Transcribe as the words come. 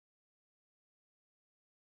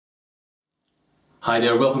Hi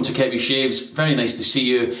there, welcome to Kevy Shaves. Very nice to see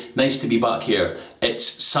you. Nice to be back here. It's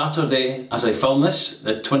Saturday as I film this,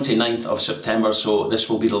 the 29th of September, so this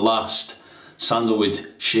will be the last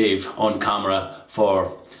Sandalwood shave on camera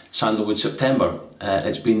for Sandalwood September.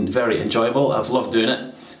 It's been very enjoyable. I've loved doing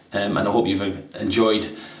it, and I hope you've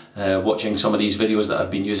enjoyed watching some of these videos that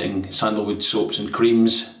I've been using sandalwood soaps and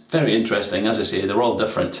creams. Very interesting, as I say, they're all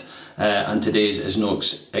different, and today's is no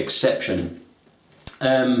exception.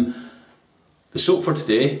 The soap for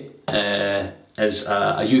today is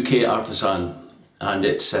a UK artisan, and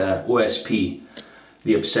it's OSP,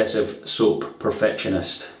 the Obsessive Soap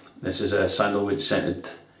Perfectionist. This is a sandalwood scented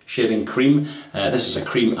shaving cream. This is a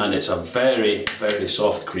cream, and it's a very, very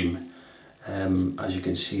soft cream. As you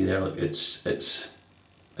can see there, it's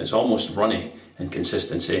almost runny in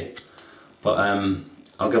consistency, but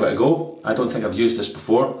I'll give it a go. I don't think I've used this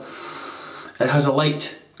before. It has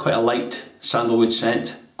quite a light sandalwood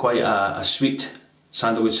scent. Quite a sweet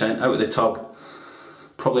sandalwood scent out of the tub,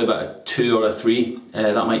 probably about a 2 or a 3.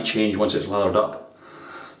 That might change once it's lathered up.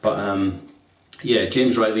 But yeah,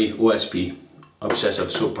 James Riley, OSP, Obsessive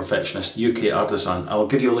Soap Perfectionist, UK artisan. I'll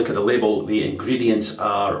give you a look at the label. The ingredients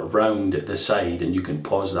are round the side, and you can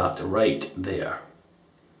pause that right there.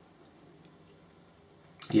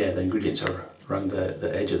 Yeah, the ingredients are around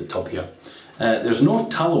the edge of the tub here. There's no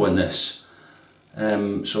tallow in this,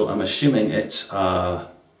 so I'm assuming it's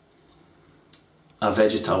a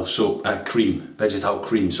vegetal soap, vegetal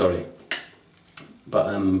cream, sorry.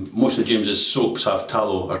 But most of James's soaps have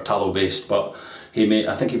tallow, or tallow based, but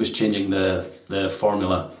I think he was changing the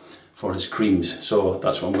formula for his creams, so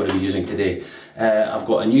that's what I'm going to be using today. I've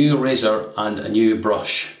got a new razor and a new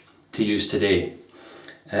brush to use today.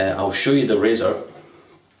 I'll show you the razor.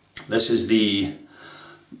 This is the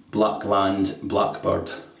Blackland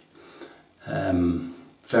Blackbird.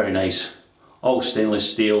 Very nice, all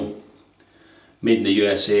stainless steel. Made in the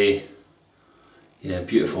USA. Yeah,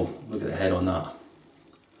 beautiful. Look at the head on that.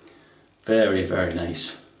 Very, very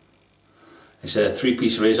nice. It's a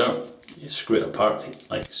 3-piece razor. You screw it apart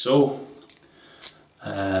like so.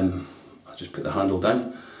 I'll just put the handle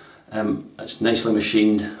down. It's nicely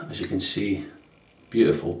machined, as you can see.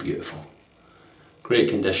 Beautiful, beautiful. Great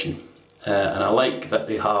condition. And I like that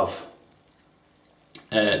they have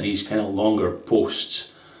these kind of longer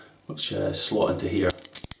posts which slot into here.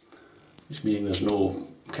 Just meaning there's no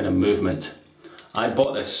kind of movement. I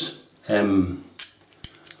bought this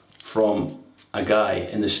from a guy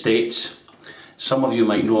in the States. Some of you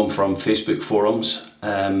might know him from Facebook forums.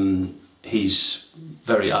 He's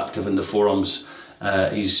very active in the forums.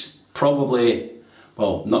 He's probably,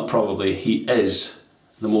 well, not probably, he is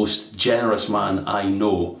the most generous man I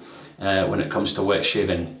know when it comes to wet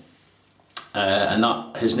shaving.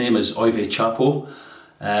 And his name is Oive Chapo.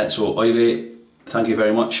 So Oive, thank you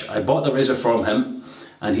very much. I bought the razor from him,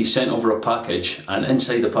 and he sent over a package, and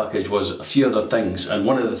inside the package was a few other things, and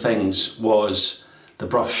one of the things was the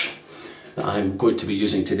brush that I'm going to be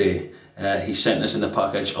using today. He sent this in the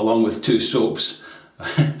package along with 2 soaps.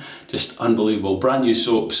 Just unbelievable. Brand new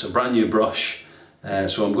soaps, a brand new brush.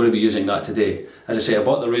 So I'm going to be using that today. As I say, I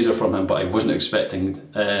bought the razor from him, but I wasn't expecting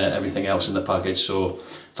everything else in the package, so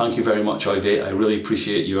thank you very much, Oive. I really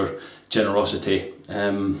appreciate your generosity.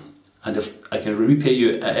 And if I can repay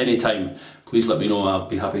you at any time, please let me know. I'll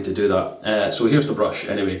be happy to do that. So here's the brush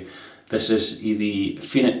anyway. This is the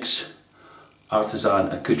Phoenix Artisan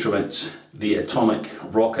Accoutrements, the Atomic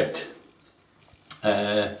Rocket.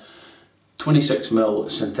 26mm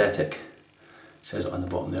synthetic. It says it on the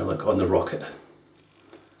bottom there, look, on the rocket.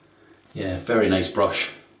 Yeah, very nice brush.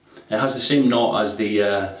 It has the same knot as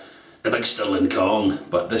the Big Sterling Kong,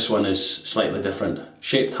 but this one is slightly different.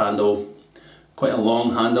 Shaped handle, quite a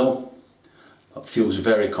long handle. It feels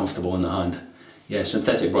very comfortable in the hand. Yeah,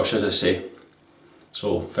 synthetic brush, as I say.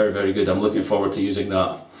 So very, very good. I'm looking forward to using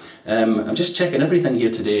that. I'm just checking everything here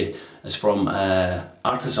today is from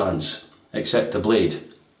artisans, except the blade.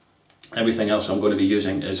 Everything else I'm going to be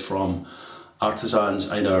using is from artisans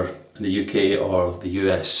either in the UK or the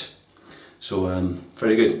US. So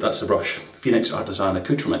very good. That's the brush. Phoenix Artisan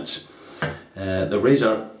Accoutrements. The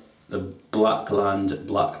razor, the Blackland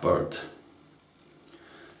Blackbird.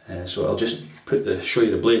 So I'll just show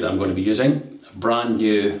you the blade that I'm going to be using. A brand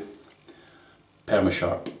new Perma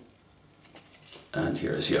Sharp, and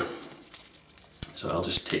here it is here. So I'll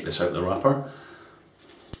just take this out of the wrapper.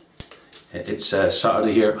 It's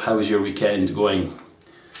Saturday here. How is your weekend going?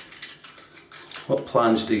 What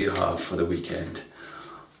plans do you have for the weekend?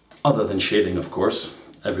 Other than shaving, of course.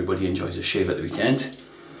 Everybody enjoys a shave at the weekend.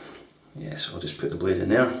 Yeah, so I'll just put the blade in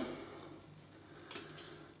there.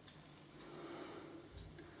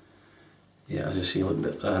 Yeah, as you see,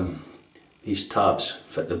 look, these tabs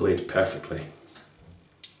fit the blade perfectly.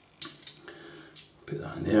 Put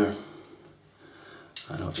that in there,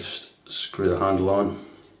 and I'll just screw the handle on,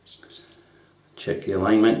 check the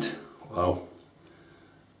alignment. Wow,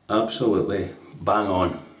 absolutely bang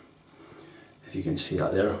on, if you can see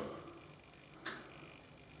that there.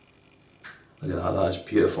 Look at that, that is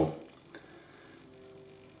beautiful.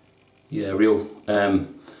 Yeah, real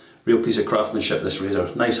piece of craftsmanship, this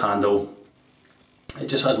razor. Nice handle. It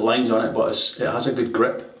just has lines on it, but it has a good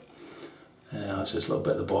grip. It has this little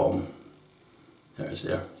bit at the bottom. There it is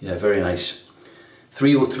there. Yeah, very nice.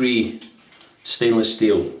 303 stainless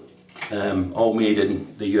steel, all made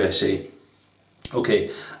in the USA.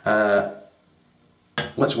 Okay,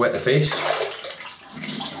 let's wet the face.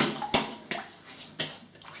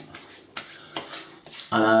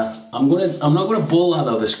 I'm not going to bowl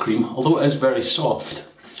lather this cream, although it is very soft.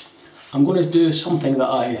 I'm going to do something that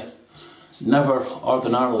I never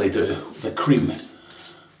ordinarily do, the cream.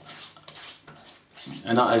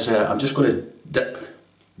 And that is, I'm just going to dip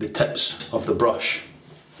the tips of the brush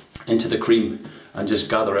into the cream and just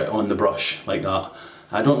gather it on the brush like that.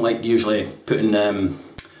 I don't like usually putting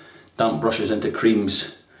damp brushes into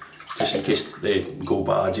creams just in case they go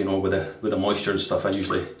bad, you know, with the moisture and stuff. I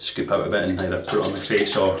usually scoop out a bit and either put it on my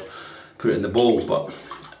face or put it in the bowl, but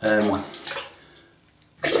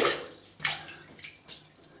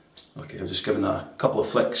okay, I've just given that a couple of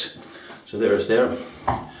flicks. So there's there.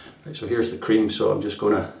 Right, so here's the cream, so I'm just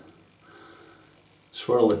going to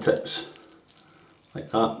swirl the tips like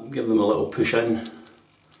that, give them a little push in,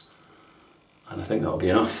 and I think that'll be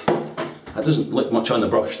enough. That doesn't look much on the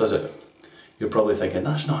brush, does it? You're probably thinking,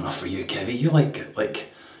 that's not enough for you, Kevy. You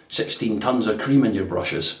like 16 tons of cream in your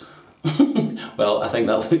brushes. Well, I think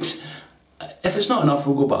that looks, if it's not enough,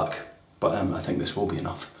 we'll go back, but I think this will be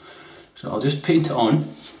enough. So I'll just paint it on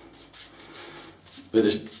with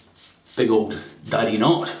this big old daddy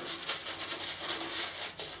knot.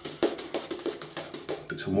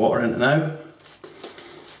 Put some water in it now.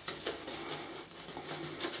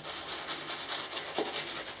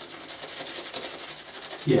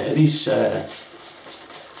 Yeah, these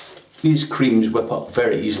creams whip up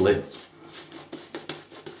very easily,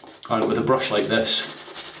 and with a brush like this,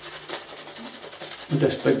 with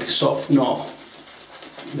this big soft knot,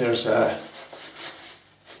 there's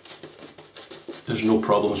no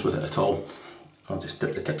problems with it at all. I'll just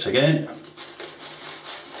dip the tips again.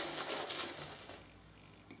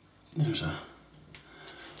 There's a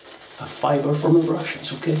fibre from the brush,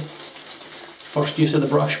 it's okay. First use of the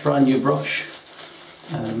brush, brand new brush.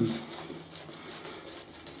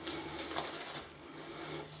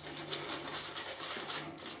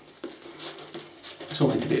 It's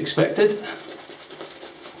only to be expected.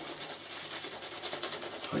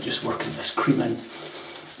 We're just working this cream in.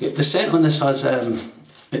 Yeah, the scent on this has,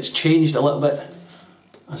 it's changed a little bit.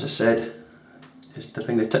 As I said, just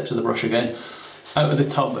dipping the tips of the brush again. Out of the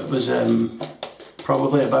tub it was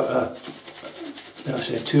probably about a, did I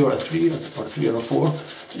say a 2 or a 3 or 3 or a 4?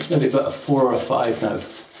 It's maybe about a 4 or a 5 now.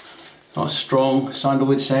 Not a strong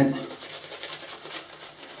sandalwood scent.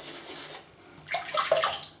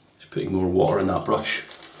 Just putting more water in that brush.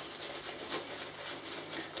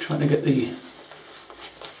 Trying to get the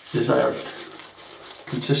desired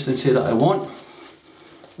consistency that I want.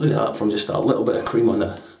 Look at that, from just a little bit of cream on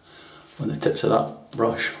the tips of that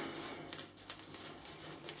brush.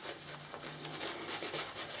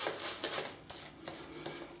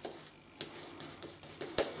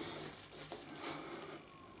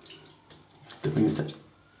 Dipping the tips.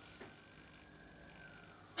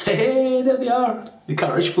 Hey, there they are, the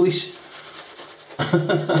carriage police.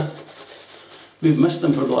 We've missed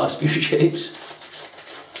them for the last few shaves.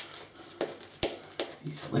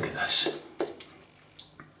 Yeah, look at this.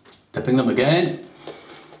 Dipping them again.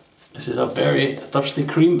 This is a very thirsty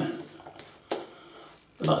cream.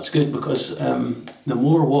 But that's good because the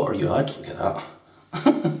more water you add, look at that.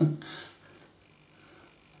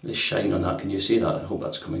 The shine on that, can you see that? I hope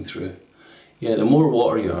that's coming through. Yeah, the more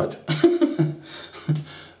water you add,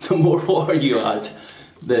 the more water you add,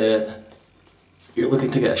 you're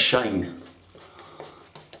looking to get a shine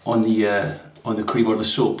on the cream or the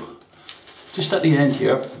soap. Just at the end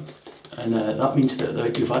here, and that means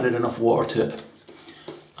that you've added enough water to it,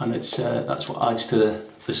 and that's what adds to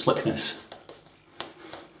the slickness.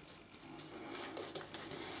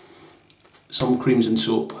 Some creams and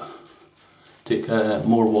soap take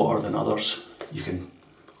more water than others. You can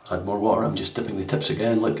add more water. I'm just dipping the tips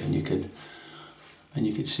again, look, and you can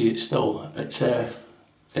see it's still, it's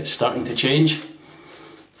starting to change.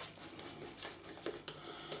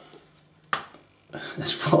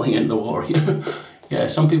 It's falling in the water here. Yeah,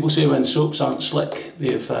 some people say when soaps aren't slick,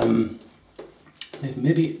 they've they've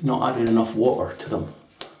maybe not added enough water to them.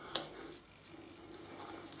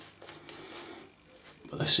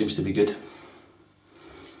 But this seems to be good.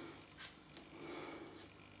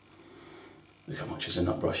 Look how much is in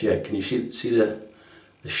that brush. Yeah, can you see the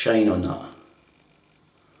shine on that?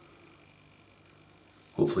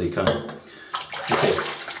 Hopefully you can. Okay,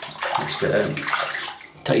 let's get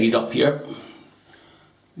tidied up here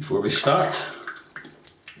before we start.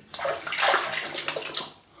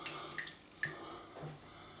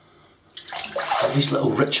 All these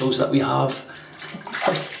little rituals that we have.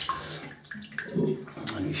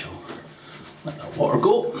 And we shall let that water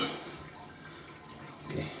go.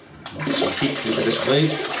 Okay, I'll get some heat into this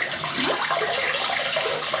blade.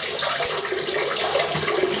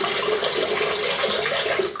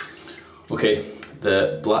 Okay,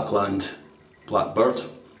 the Blackland Blackbird.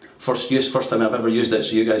 First time I've ever used it,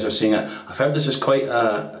 so you guys are seeing it. I've heard this is quite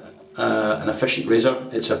an efficient razor.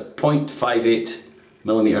 It's a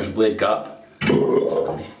 0.58mm blade gap.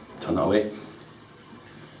 Turn that away.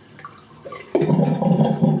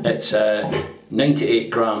 It's 98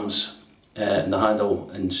 grams and the handle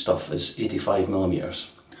and stuff is 85mm.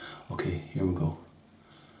 Okay, here we go.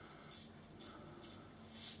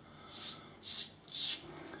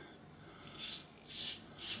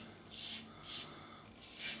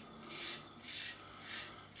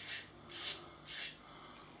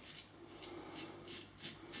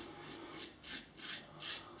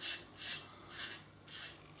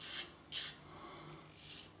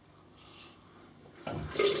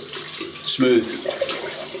 Smooth.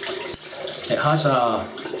 It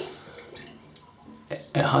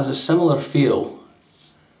has a similar feel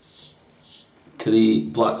to the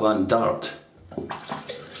Blackland Dart,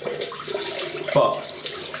 but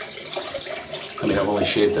I mean I've only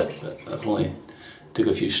shaved it. I've only took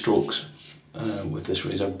a few strokes with this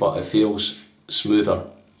razor, but it feels smoother.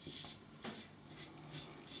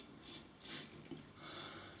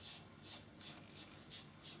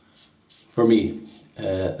 For me,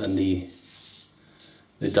 than the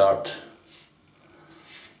Dart.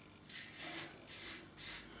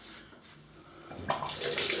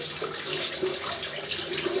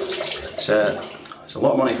 It's a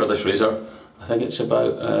lot of money for this razor. I think it's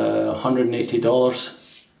about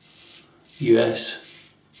 $180 US.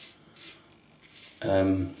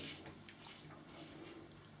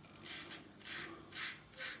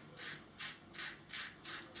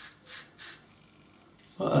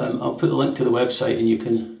 I'll put a link to the website and you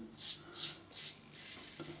can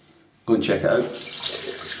go and check it out.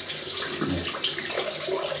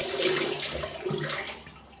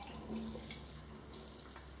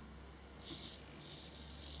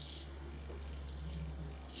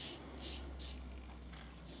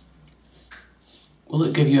 Will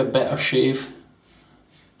it give you a better shave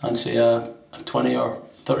than say a $20 or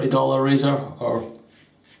 $30 razor? Or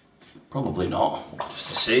probably not. Just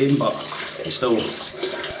the same, but you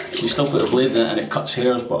still put a blade in it and it cuts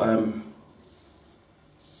hairs, but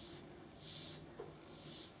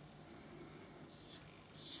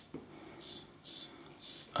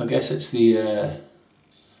I guess it's the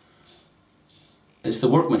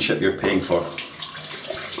workmanship you're paying for.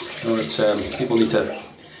 You know, it's people need to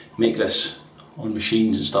make this on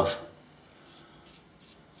machines and stuff.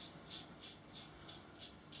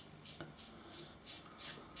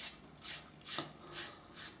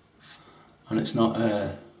 And it's not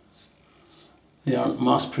they aren't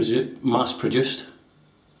mass produced.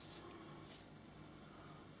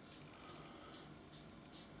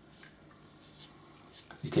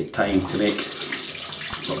 They take time to make,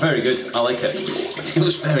 but very good. I like it. It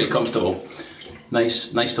feels very comfortable.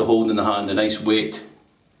 Nice to hold in the hand. A nice weight.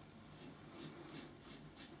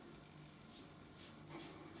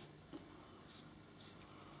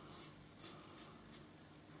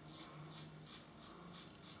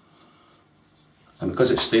 And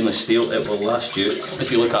because it's stainless steel, it will last you,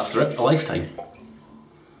 if you look after it, a lifetime.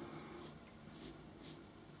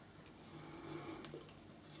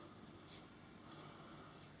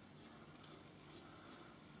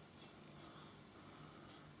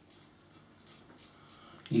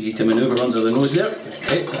 Easy to manoeuvre under the nose there.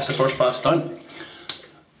 Okay, that's the first pass done.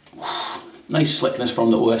 Nice slickness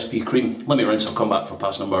from the OSP cream. Let me rinse, I'll come back for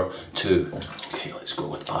pass number 2. Okay, let's go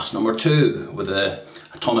with pass number 2 with the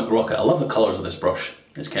Atomic Rocket. I love the colours of this brush.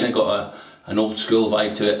 It's kind of got an old school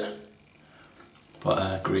vibe to it,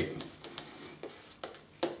 but great.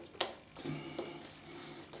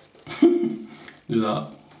 Do that.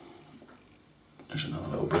 There's another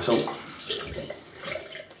little bristle.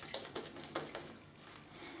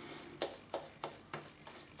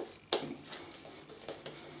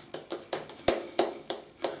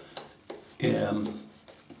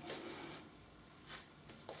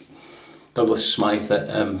 Douglas Smythe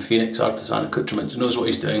at Phoenix Artisan Accoutrements knows what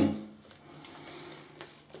he's doing.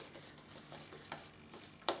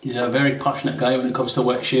 He's a very passionate guy when it comes to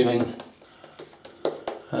wet shaving.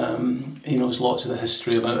 He knows lots of the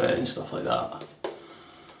history about it and stuff like that.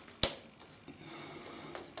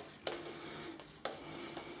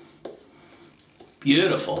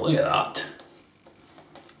 Beautiful, look at that.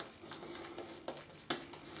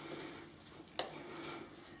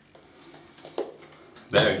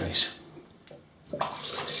 Very nice.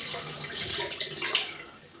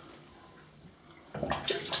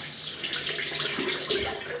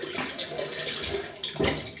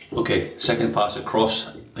 Okay, second pass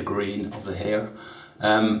across the grain of the hair.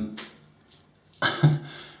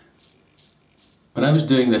 When I was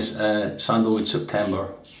doing this Sandalwood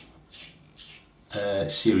September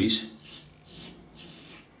series,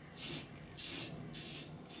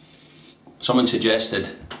 someone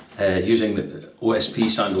suggested using the OSP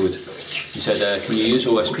Sandalwood. He said, can you use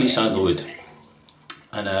OSP Sandalwood?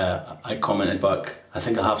 And I commented back, I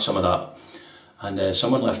think I have some of that. And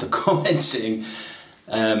someone left a comment saying,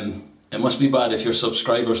 it must be bad if your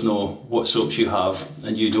subscribers know what soaps you have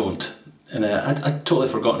and you don't. And I'd totally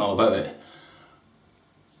forgotten all about it.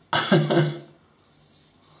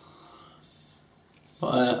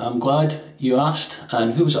 But I'm glad you asked.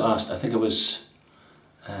 And who was it asked? I think it was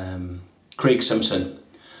Craig Simpson.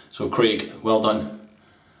 So Craig, well done.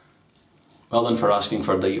 Well done for asking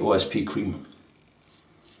for the OSP cream.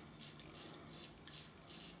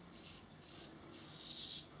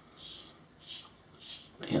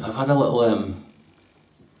 Yeah, I've had a little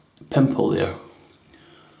pimple there,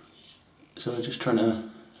 so I'm just trying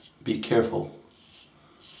to be careful.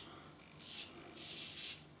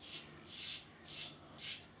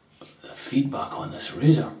 The feedback on this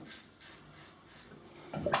razor.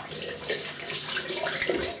 I'm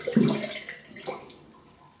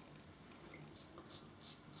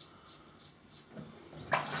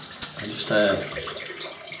just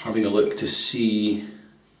having a look to see,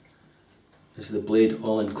 is the blade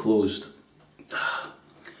all enclosed?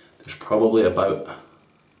 There's probably about,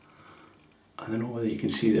 I don't know whether you can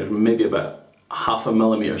see there, maybe about half a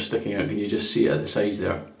millimetre sticking out. Can you just see it at the sides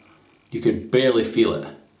there? You could barely feel it.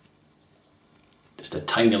 Just a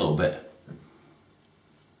tiny little bit.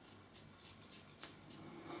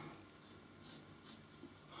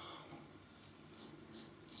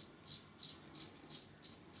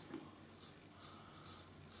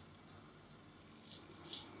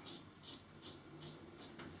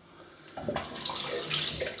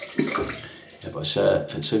 But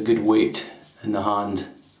it's a good weight in the hand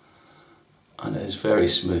and it is very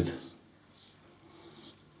smooth.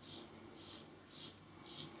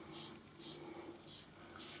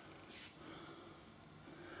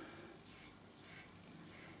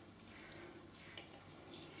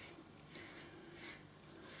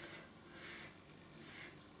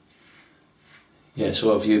 Yeah,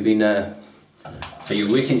 so have you been, are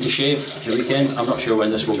you waiting to shave the weekend? I'm not sure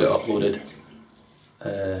when this will get uploaded.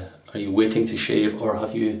 Are you waiting to shave or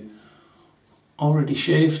have you already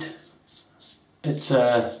shaved? It's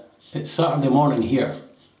Saturday morning here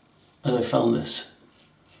as I film this.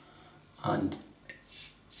 And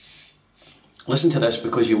listen to this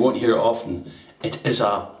because you won't hear it often. It is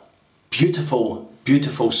a beautiful,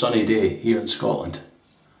 beautiful sunny day here in Scotland.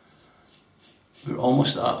 We're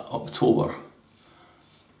almost at October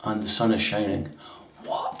and the sun is shining.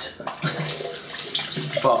 What?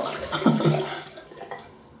 But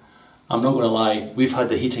I'm not going to lie, we've had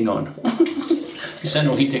the heating on. The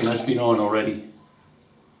central heating has been on already.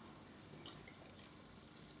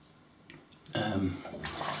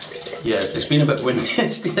 Yeah, it's been a bit windy.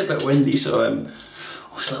 It's been a bit windy, so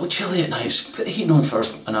it's a little chilly at night. So put the heating on for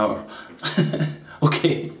an hour.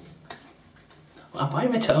 Okay. Why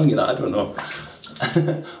am I telling you that? I don't know.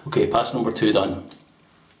 Okay, pass number 2 done.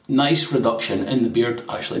 Nice reduction in the beard.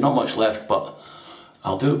 Actually, not much left, but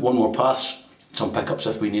I'll do one more pass. Some pickups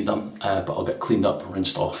if we need them, but I'll get cleaned up,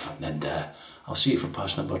 rinsed off, and I'll see you for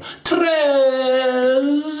pass number 3.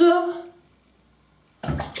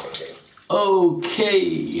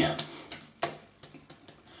 Okay.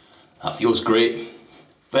 That feels great.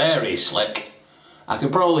 Very slick. I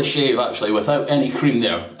could probably shave actually without any cream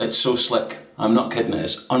there. It's so slick. I'm not kidding,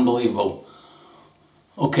 it's unbelievable.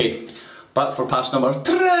 Okay, back for pass number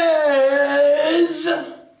 3.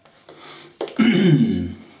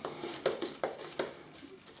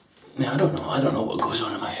 I don't know what goes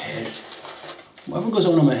on in my head. Whatever goes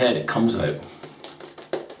on in my head, it comes out.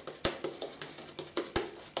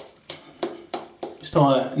 Still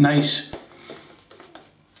a nice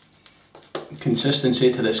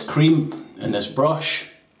consistency to this cream and this brush.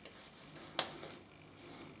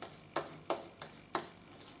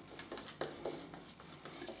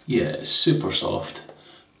 Yeah, it's super soft,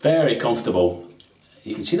 very comfortable.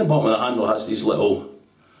 You can see the bottom of the handle has these little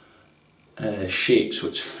shapes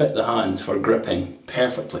which fit the hand for gripping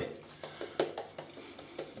perfectly.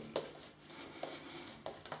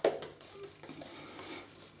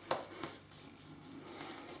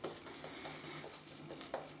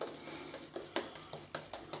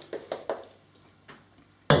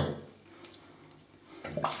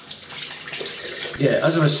 Yeah,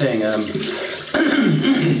 as I was saying,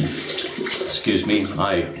 excuse me,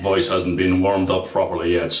 my voice hasn't been warmed up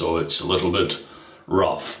properly yet, so it's a little bit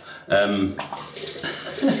rough. As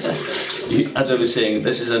I was saying,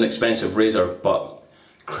 this is an expensive razor, but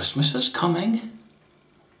Christmas is coming.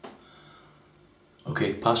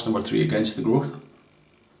 Okay, pass number 3 against the growth.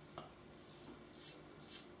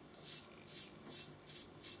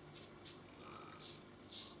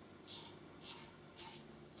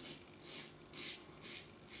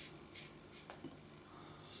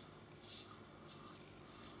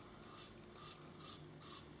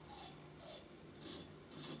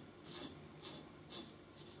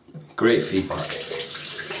 Great feedback.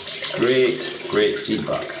 Great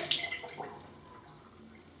feedback.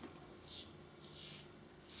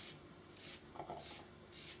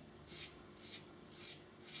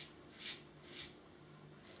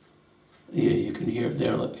 Yeah, you can hear it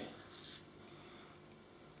there, look.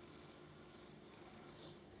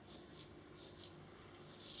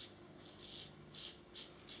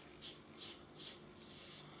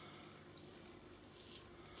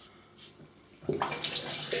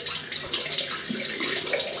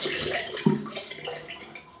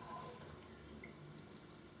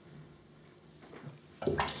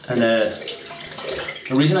 And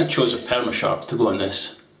the reason I chose a Perma Sharp to go on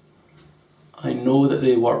this, I know that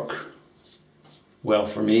they work well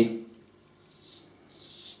for me.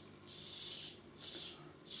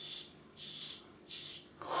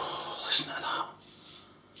 Oh, listen to that.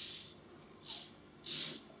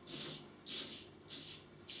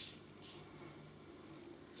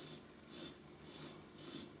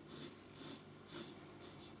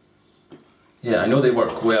 Yeah, I know they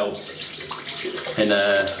work well in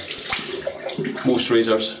most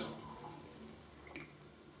razors.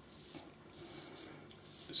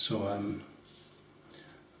 So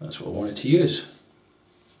that's what I wanted to use.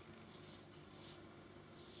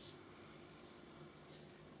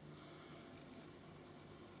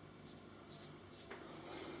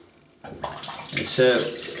 It's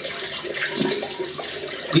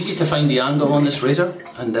easy to find the angle on this razor,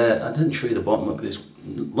 and I didn't show you the bottom. Look, there's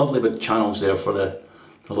lovely big channels there for the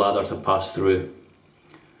lather to pass through.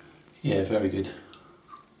 Yeah, very good.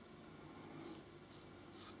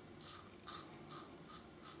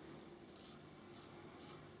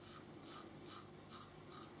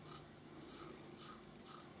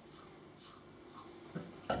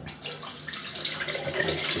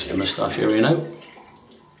 Just the moustache area now.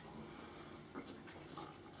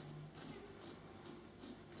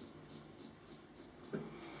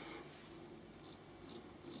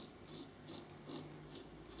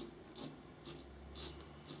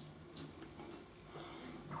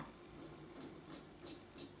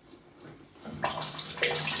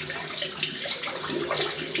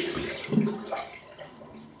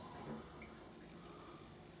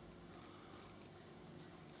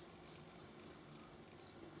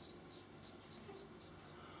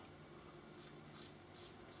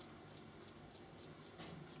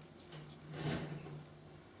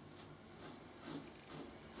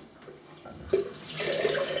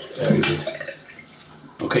 Very good.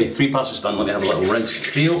 Okay, 3 passes done. Let me have a little rinse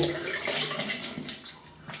feel.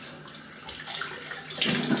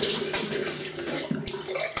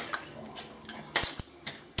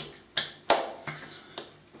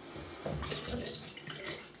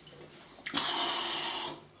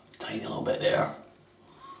 Tiny little bit there.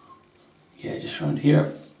 Yeah, just around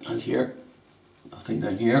here and here. Nothing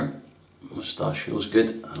down here. Moustache feels good,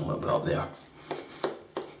 and a little bit up there.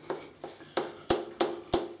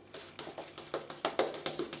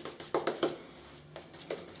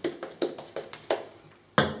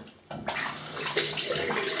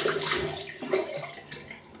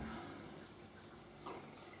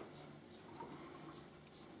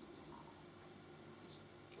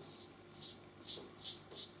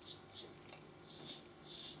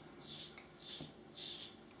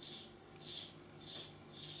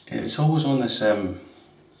 It's always on this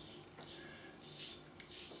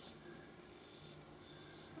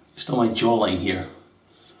just on my jawline here,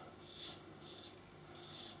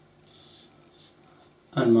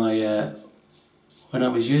 and my when I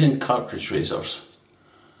was using cartridge razors,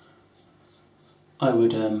 I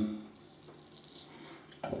would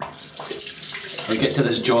I'd get to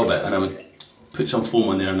this jaw bit and I would put some foam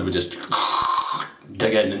on there and it would just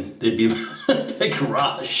dig in and there'd be a big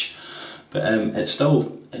rash. But it's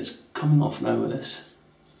coming off now with this.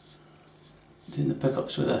 Doing the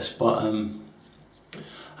pickups with this, but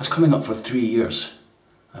it's coming up for 3 years.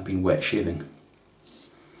 I've been wet shaving.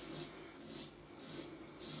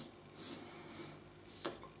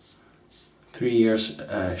 Three years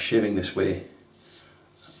shaving this way,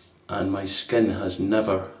 and my skin has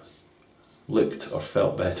never looked or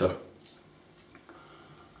felt better.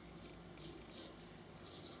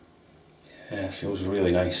 Yeah, it feels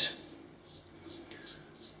really nice.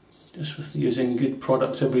 Just with using good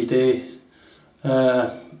products every day.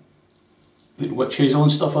 Put witch hazel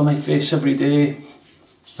and stuff on my face every day.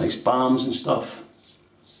 Nice balms and stuff.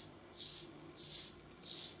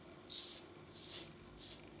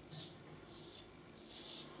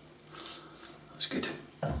 That's good.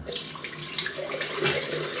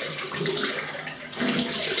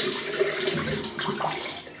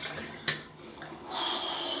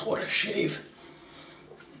 What a shave.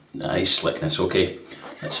 Nice slickness, okay.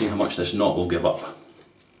 Let's see how much this knot will give up.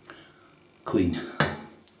 Clean.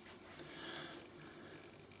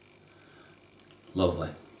 Lovely.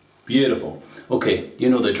 Beautiful. Okay, you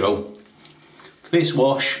know the drill. Face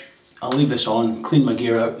wash, I'll leave this on, clean my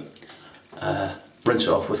gear out, rinse it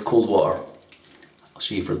off with cold water. I'll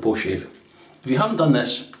see you for the post shave. If you haven't done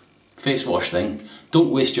this face wash thing,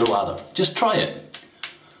 don't waste your lather. Just try it.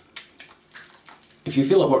 If you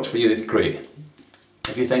feel it works for you, great.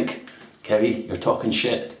 If you think, Kevy, you're talking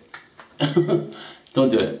shit, don't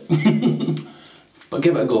do it. But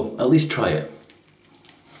give it a go, at least try it.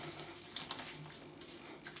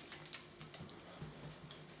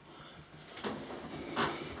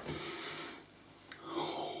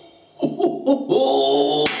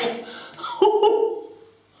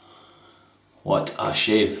 What a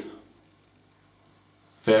shave.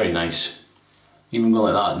 Very nice. Even go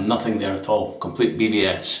like that, nothing there at all, complete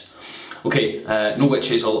BBS. Okay, no witch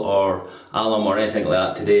hazel or alum or anything like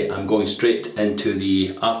that today. I'm going straight into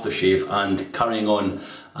the aftershave and carrying on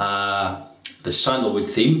the sandalwood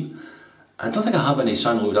theme. I don't think I have any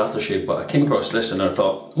sandalwood aftershave, but I came across this and I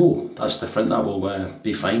thought, oh, that's different, that will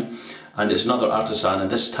be fine. And it's another artisan, and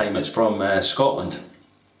this time it's from Scotland.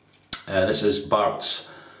 This is Bart's,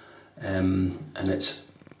 and it's,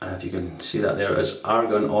 if you can see that there, it's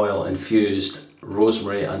argan oil infused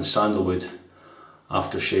rosemary and sandalwood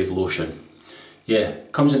aftershave lotion. Yeah,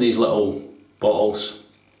 comes in these little bottles,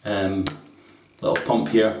 little pump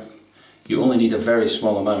here. You only need a very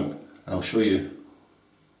small amount, and I'll show you.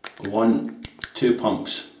 1, 2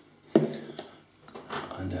 pumps,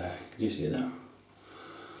 and can you see it there?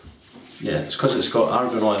 Yeah, it's because it's got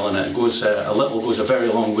argan oil in it. It goes a little goes a very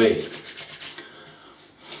long way.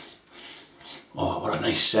 Oh, what a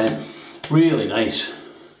nice scent! Really nice.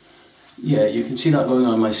 Yeah, you can see that going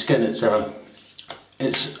on my skin. It's a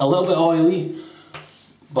little bit oily,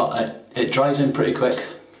 but it dries in pretty quick.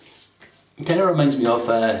 It kind of reminds me of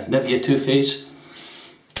Nivea Too Faced,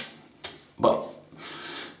 but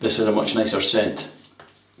this is a much nicer scent.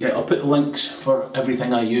 Yeah, I'll put the links for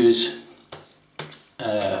everything I use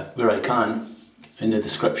where I can in the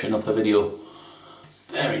description of the video.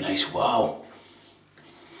 Very nice, wow.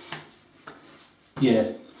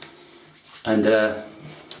 Yeah, and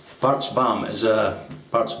Bart's Balm is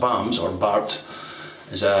Bart's Balms, or Bart,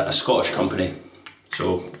 is a Scottish company,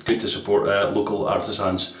 so good to support local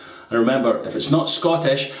artisans. And remember, if it's not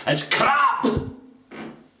Scottish, it's crap!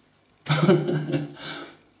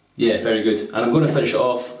 Yeah, very good. And I'm going to finish it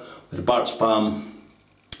off with Bart's Balm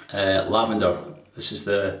Lavender. This is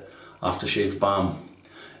the aftershave balm.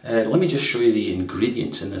 Let me just show you the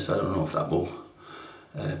ingredients in this. I don't know if that will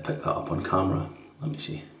pick that up on camera. Let me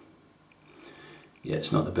see. Yeah,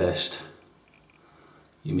 it's not the best.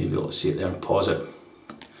 You may be able to see it there and pause it.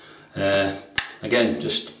 Again,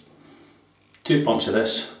 just 2 pumps of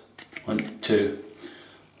this. 1, 2,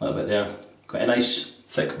 a little bit there. Got a nice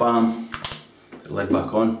thick balm. Put the lid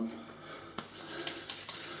back on.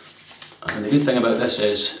 And the good thing about this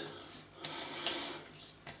is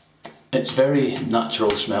it's very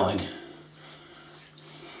natural smelling.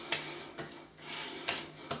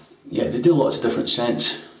 Yeah, they do lots of different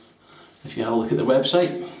scents. If you have a look at the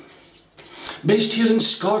website. Based here in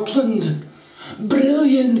Scotland.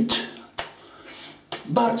 Brilliant.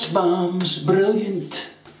 Bart's Balms, brilliant.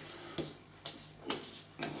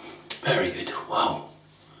 Very good, wow.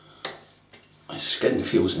 My skin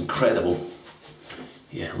feels incredible.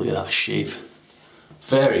 Yeah, look at that shave.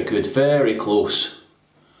 Very good, very close.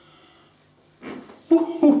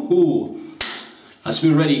 Woohoo! That's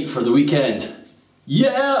me ready for the weekend.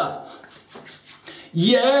 Yeah!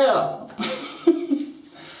 Yeah!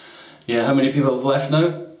 Yeah, how many people have left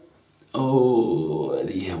now? Oh,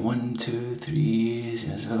 yeah, 1, 2, 3,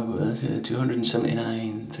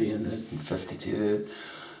 279, 352,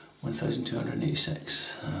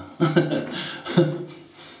 1,286.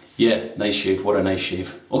 Yeah, nice shave, what a nice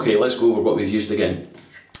shave. Okay, let's go over what we've used again.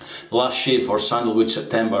 The last shave for Sandalwood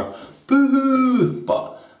September, boo-hoo!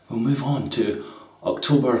 But we'll move on to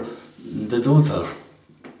October the Dother.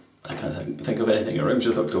 I can't think of anything that rhymes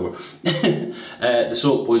with October. The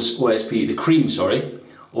soap was OSP, the cream, sorry,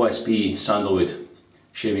 OSP Sandalwood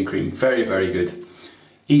shaving cream. Very, very good.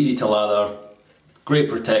 Easy to lather, great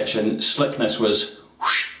protection, slickness was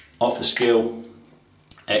whoosh, off the scale.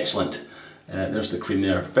 Excellent. There's the cream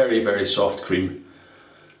there. Very, very soft cream.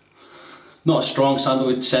 Not a strong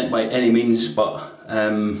sandalwood scent by any means, but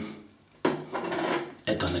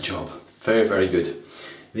it done the job. Very, very good.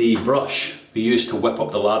 The brush we used to whip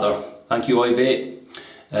up the lather. Thank you, Ivy.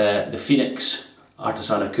 The Phoenix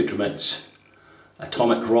Artisan Accoutrements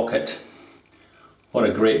Atomic Rocket. What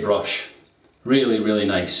a great brush. Really, really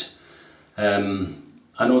nice. I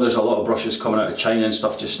know there's a lot of brushes coming out of China and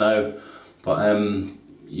stuff just now, but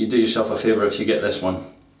you do yourself a favour if you get this one.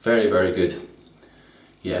 Very, very good.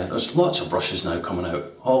 Yeah, there's lots of brushes now coming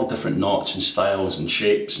out, all different knots and styles and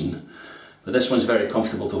shapes, but this one's very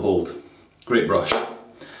comfortable to hold. Great brush.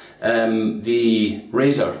 The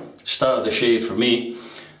razor, star of the shave for me,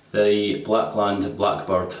 the Blackland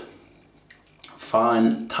Blackbird.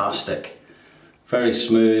 Fantastic. Very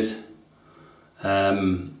smooth,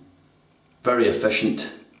 very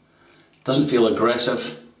efficient, doesn't feel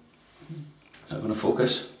aggressive. Is that going to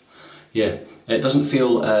focus? Yeah, it doesn't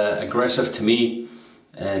feel aggressive to me,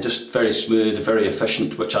 just very smooth, very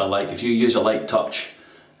efficient, which I like. If you use a light touch,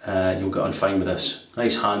 you'll get on fine with this.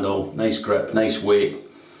 Nice handle, nice grip, nice weight,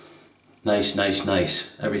 nice, nice,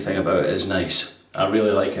 nice. Everything about it is nice. I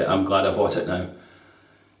really like it. I'm glad I bought it now.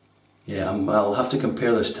 Yeah, I'll have to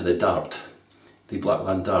compare this to the Dart, the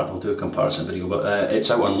Blackland Dart. I'll do a comparison video, but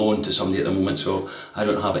it's out on loan to somebody at the moment, so I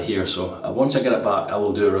don't have it here. So once I get it back, I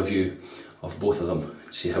will do a review of both of them,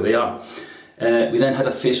 see how they are. We then had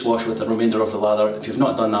a face wash with the remainder of the lather. If you've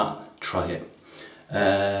not done that, try it.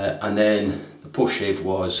 And then the post shave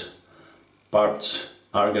was Bart's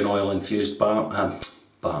argan oil infused balm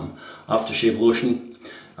aftershave lotion.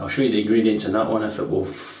 I'll show you the ingredients in that one if it will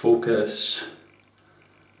focus.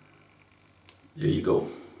 There you go.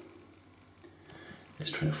 It's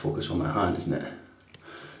trying to focus on my hand, isn't it?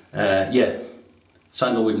 Yeah,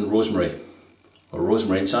 sandalwood and rosemary, or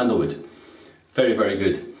rosemary and sandalwood. Very, very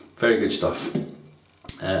good. Very good stuff.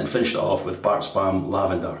 And finished it off with Bart's Balm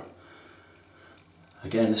Lavender.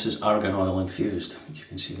 Again, this is argan oil infused, which you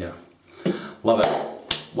can see there. Love it.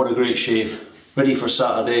 What a great shave. Ready for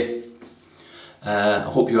Saturday. I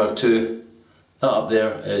hope you are too. That up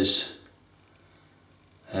there is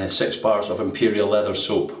 6 bars of Imperial leather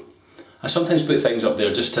soap. I sometimes put things up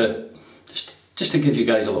there just to give you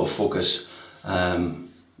guys a little focus, and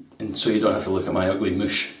so you don't have to look at my ugly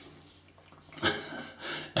moosh.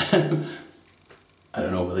 I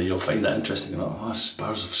don't know whether you'll find that interesting or not. Oh, it's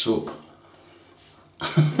bars of soap.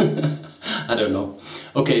 I don't know.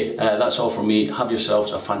 Okay, that's all from me. Have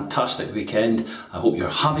yourselves a fantastic weekend. I hope you're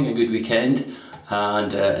having a good weekend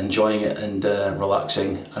and enjoying it and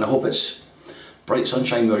relaxing. And I hope it's bright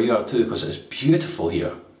sunshine where you are too, because it's beautiful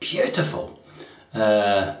here. Beautiful.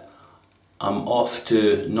 I'm off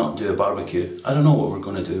to not do a barbecue. I don't know what we're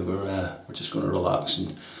going to do. We're just going to relax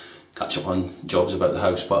and catch up on jobs about the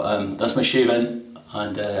house. But that's my shave in,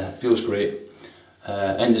 and feels great.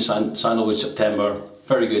 End of Sandalwood September.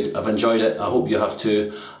 Very good. I've enjoyed it. I hope you have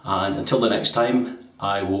too. And until the next time,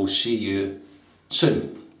 I will see you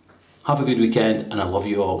soon. Have a good weekend, and I love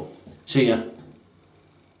you all. See ya.